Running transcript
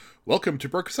Welcome to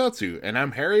Brokusatsu, and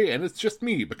I'm Harry, and it's just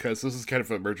me, because this is kind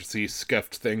of an emergency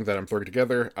scuffed thing that I'm throwing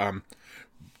together.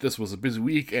 This was a busy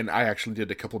week, and I actually did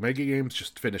a couple of mega games,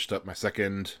 just finished up my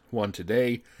second one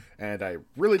today, and I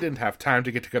really didn't have time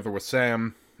to get together with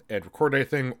Sam and record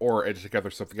anything, or edit together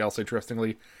something else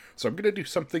interestingly. So I'm going to do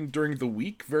something during the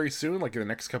week very soon, like in the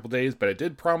next couple days, but I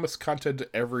did promise content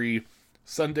every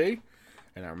Sunday,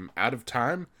 and I'm out of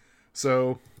time.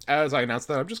 So, as I announced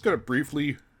that, I'm just going to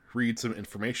briefly read some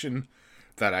information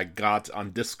that I got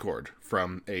on Discord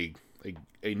from a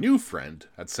new friend,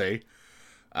 I'd say.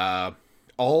 Uh,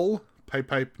 all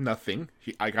pipe nothing.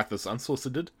 I got this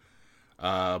unsolicited.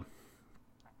 Uh,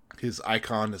 his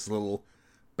icon is a little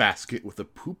basket with a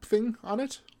poop thing on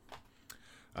it.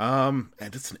 And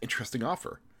it's an interesting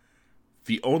offer.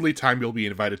 The only time you'll be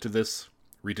invited to this,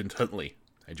 read intently,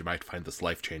 and you might find this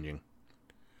life-changing.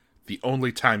 The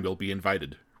only time you'll be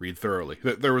invited, read thoroughly.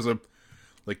 There was one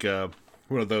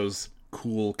of those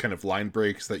cool kind of line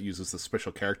breaks that uses the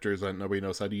special characters that nobody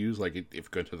knows how to use. Like, if you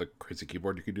go to the crazy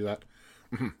keyboard, you can do that.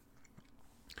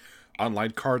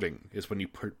 Online carding is when you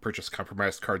purchase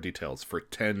compromised card details for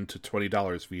 $10 to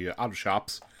 $20 via auto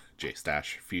shops,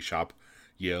 JStash, FeeShop,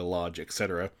 Yale Lodge,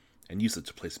 etc., and use it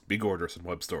to place big orders in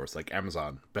web stores like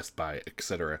Amazon, Best Buy,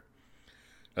 etc.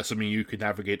 Assuming you can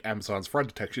navigate Amazon's fraud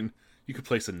detection, you could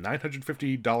place a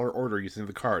 $950 order using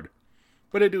the card.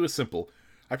 What I do is simple.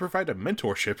 I provide a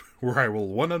mentorship where I will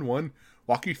one-on-one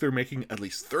walk you through making at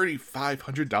least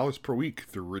 $3,500 per week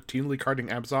through routinely carding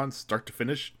Amazon start to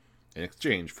finish in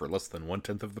exchange for less than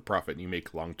 1/10 of the profit you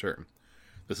make long term.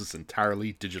 This is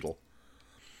entirely digital.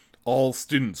 All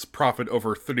students profit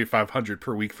over $3,500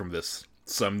 per week from this,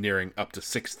 some nearing up to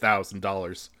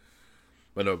 $6,000.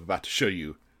 What I'm about to show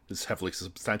you is heavily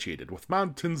substantiated with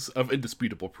mountains of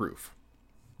indisputable proof.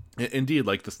 Indeed,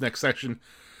 like this next section,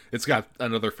 it's got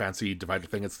another fancy divider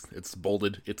thing. It's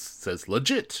bolded. It says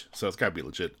legit, so it's gotta be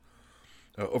legit.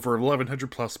 Over 1,100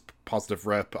 plus positive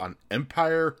rep on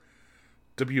Empire,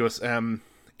 WSM,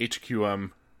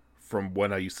 HQM from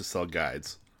when I used to sell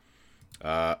guides.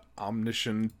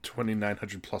 Omniscient,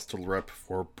 2,900 plus total rep,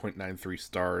 4.93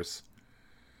 stars.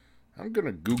 I'm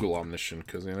gonna Google Omniscient,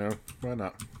 because, why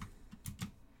not?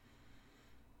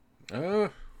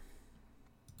 So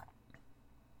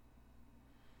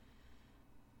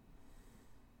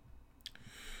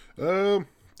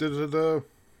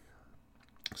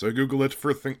I Googled it.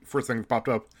 First thing that popped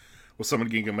up was someone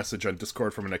getting a message on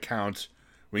Discord from an account.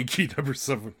 Winky number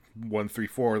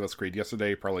 7134. That's great.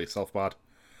 Yesterday, probably a self-bot.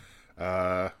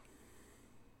 So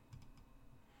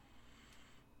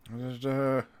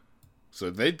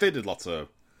they did lots of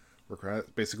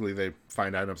work. Basically, they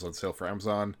find items on sale for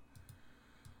Amazon.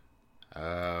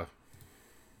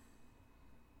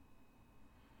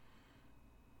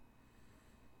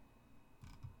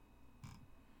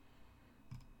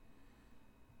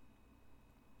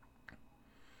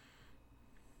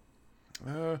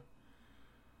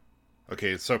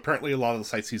 Okay, so apparently a lot of the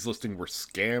sites he's listing were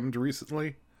scammed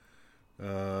recently.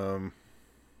 And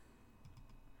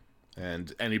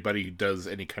anybody who does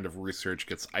any kind of research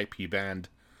gets IP banned,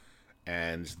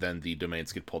 and then the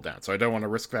domains get pulled down. So I don't want to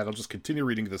risk that. I'll just continue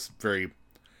reading this very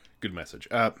good message.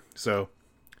 So,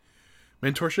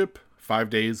 mentorship,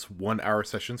 5 days, 1 hour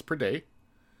sessions per day.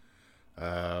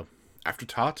 After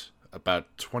taught,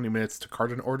 about 20 minutes to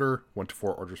card an order, 1 to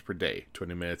 4 orders per day,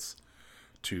 20 minutes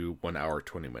to 1 hour,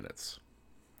 20 minutes.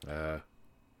 So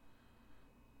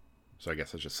I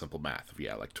guess it's just simple math.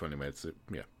 Yeah, like 20 minutes.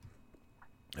 Yeah.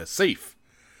 Safe.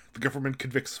 The government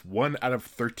convicts 1 out of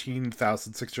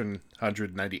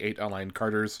 13,698 online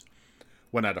carders,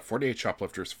 1 out of 48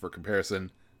 shoplifters. For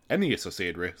comparison, any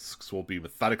associated risks will be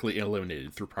methodically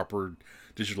eliminated through proper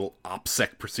digital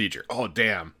OPSEC procedure. Oh,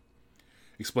 damn.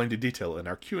 Explained in detail in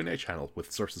our Q&A channel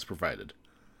with sources provided.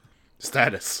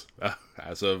 Status.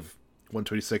 As of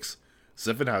 126,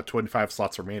 7 out of 25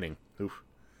 slots remaining. Oof.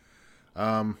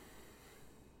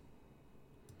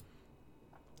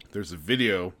 There's a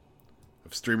video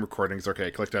of stream recordings. Okay,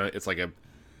 I clicked on it. It's like a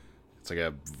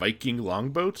Viking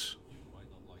longboat.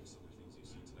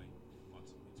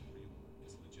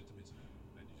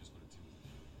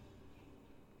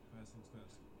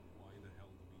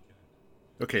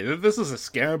 Okay, this is a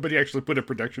scam, but he actually put in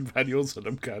production values, and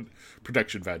I'm kind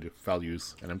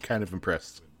of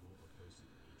impressed.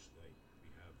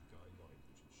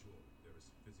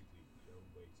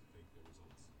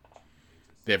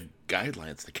 They have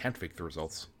guidelines. They can't fake the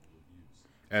results.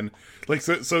 And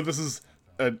so this is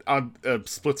on a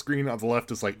split screen. On the left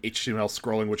is like HTML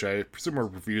scrolling, which I presume are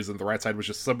reviews, and the right side was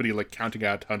just somebody like counting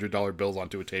out $100 bills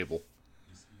onto a table.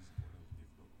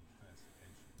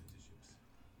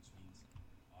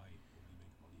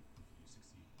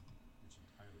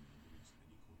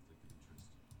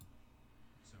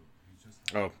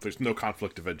 Oh, there's no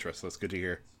conflict of interest. That's good to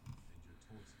hear.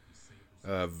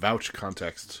 Vouch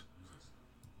context.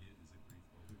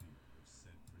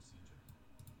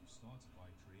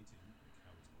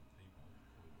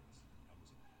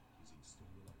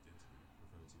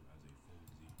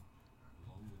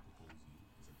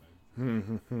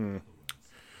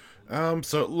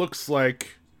 So it looks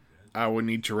like I would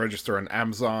need to register on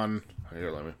Amazon.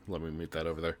 Here, let me meet that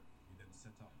over there.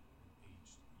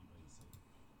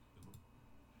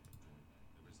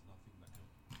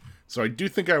 So I do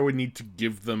think I would need to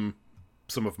give them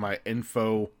some of my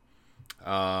info,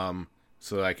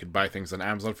 so that I could buy things on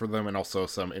Amazon for them, and also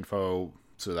some info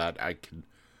so that I can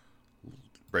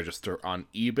register on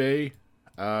eBay.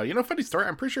 Funny story.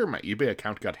 I'm pretty sure my eBay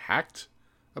account got hacked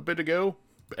a bit ago,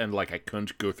 and like I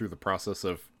couldn't go through the process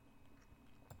of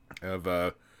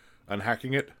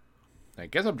unhacking it. I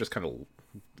guess I'm just kind of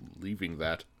leaving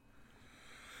that.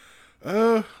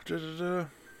 Oh,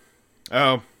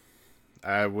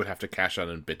 I would have to cash out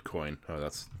in Bitcoin. Oh,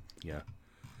 yeah.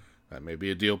 That may be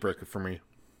a deal breaker for me.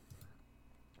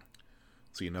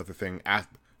 See, another thing,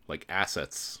 like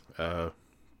assets. Bitcoin,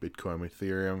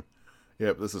 Ethereum.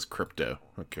 Yep, this is crypto.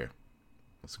 Okay.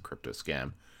 That's a crypto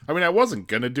scam. I mean, I wasn't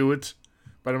gonna do it,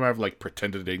 but I might have, like,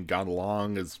 pretended it had gone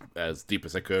along as deep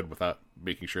as I could without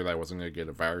making sure that I wasn't gonna get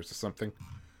a virus or something.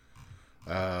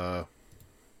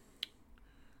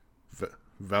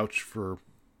 Vouch for...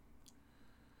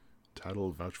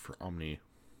 Title, vouch for Omni.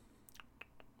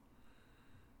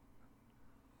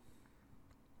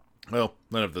 Well,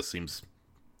 none of this seems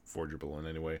forgeable in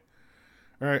any way.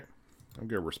 Alright, I'm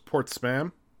going to report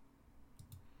spam.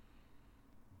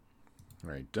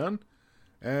 Alright, done.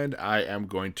 And I am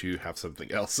going to have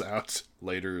something else out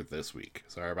later this week.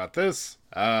 Sorry about this.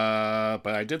 But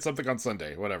I did something on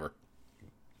Sunday. Whatever.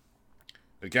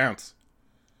 It counts.